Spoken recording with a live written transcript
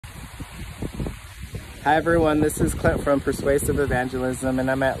Hi everyone, this is Clint from Persuasive Evangelism, and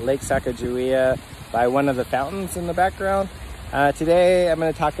I'm at Lake Sacagawea by one of the fountains in the background. Today I'm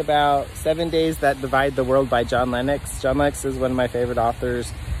going to talk about 7 Days That Divide the World by John Lennox. John Lennox is one of my favorite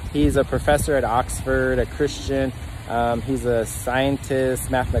authors. He's a professor at Oxford, a Christian. He's a scientist,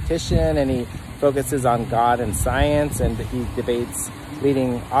 mathematician, and he focuses on God and science, and he debates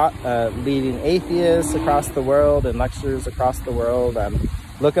leading atheists across the world and lectures across the world.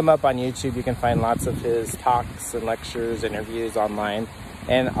 Look him up on YouTube. You can find lots of his talks and lectures, interviews online,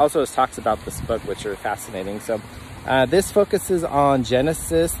 and also his talks about this book, which are fascinating. So this focuses on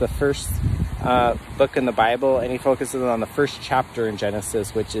Genesis, the first book in the Bible, and he focuses on the first chapter in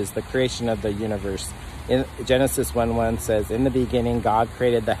Genesis, which is the creation of the universe. In Genesis 1:1 says, "In the beginning, God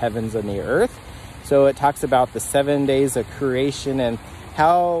created the heavens and the earth." So it talks about the 7 days of creation and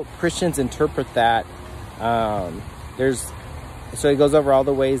how Christians interpret that. So he goes over all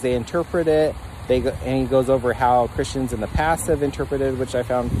the ways they interpret it. And he goes over how Christians in the past have interpreted, which I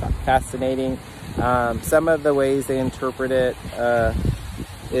found fascinating. Some of the ways they interpret it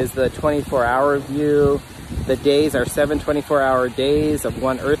is the 24-hour view. The days are 7 24-hour days of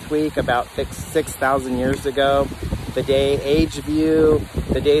one Earth week about 6,000 years ago. The day age view,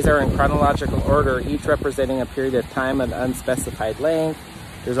 the days are in chronological order, each representing a period of time of unspecified length.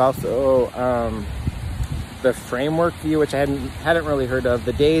 There's also the framework view, which I hadn't really heard of.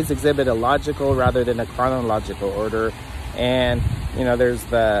 The days exhibit a logical rather than a chronological order. And, you know, there's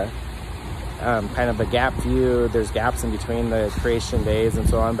the kind of the gap view. There's gaps in between the creation days and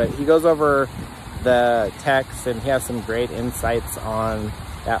so on. But he goes over the text, and he has some great insights on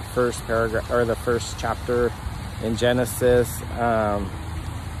that first paragraph, or the first chapter in Genesis.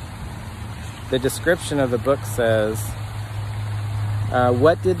 The description of the book says,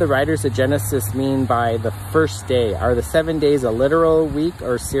 what did the writers of Genesis mean by the first day? Are the 7 days a literal week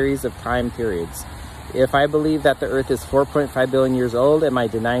or series of time periods? If I believe that the earth is 4.5 billion years old, am I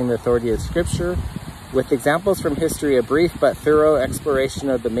denying the authority of Scripture? With examples from history, a brief but thorough exploration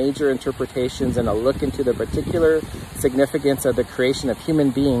of the major interpretations, and a look into the particular significance of the creation of human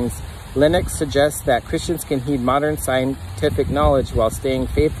beings, Lennox suggests that Christians can heed modern scientific knowledge while staying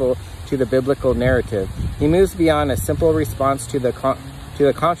faithful to the biblical narrative. He moves beyond a simple response to the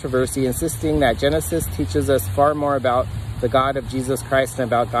controversy, insisting that Genesis teaches us far more about the God of Jesus Christ and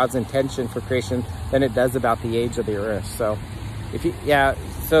about God's intention for creation than it does about the age of the earth. So, if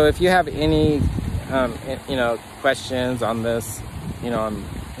you have any questions on this, on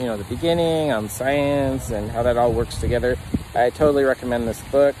the beginning, on science and how that all works together, I totally recommend this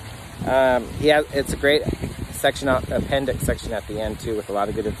book. It's a great section, appendix section at the end too, with a lot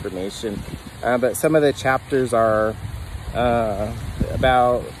of good information. But some of the chapters are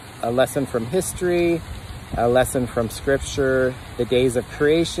about a lesson from history, a lesson from Scripture, the days of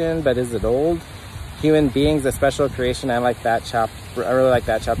creation, but is it old? Human beings, a special creation. I like that chapter. I really like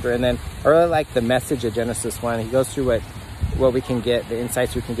that chapter. And then I really like the message of Genesis 1. He goes through what we can get, the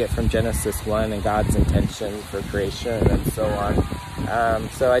insights we can get from Genesis 1 and God's intention for creation and so on.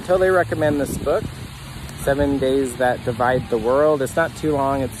 So I totally recommend this book, 7 Days That Divide the World. It's not too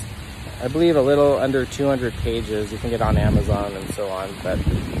long. It's, I believe, a little under 200 pages. You can get on Amazon and so on. But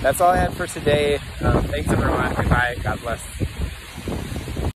that's all I had for today. Thanks everyone. Goodbye. God bless.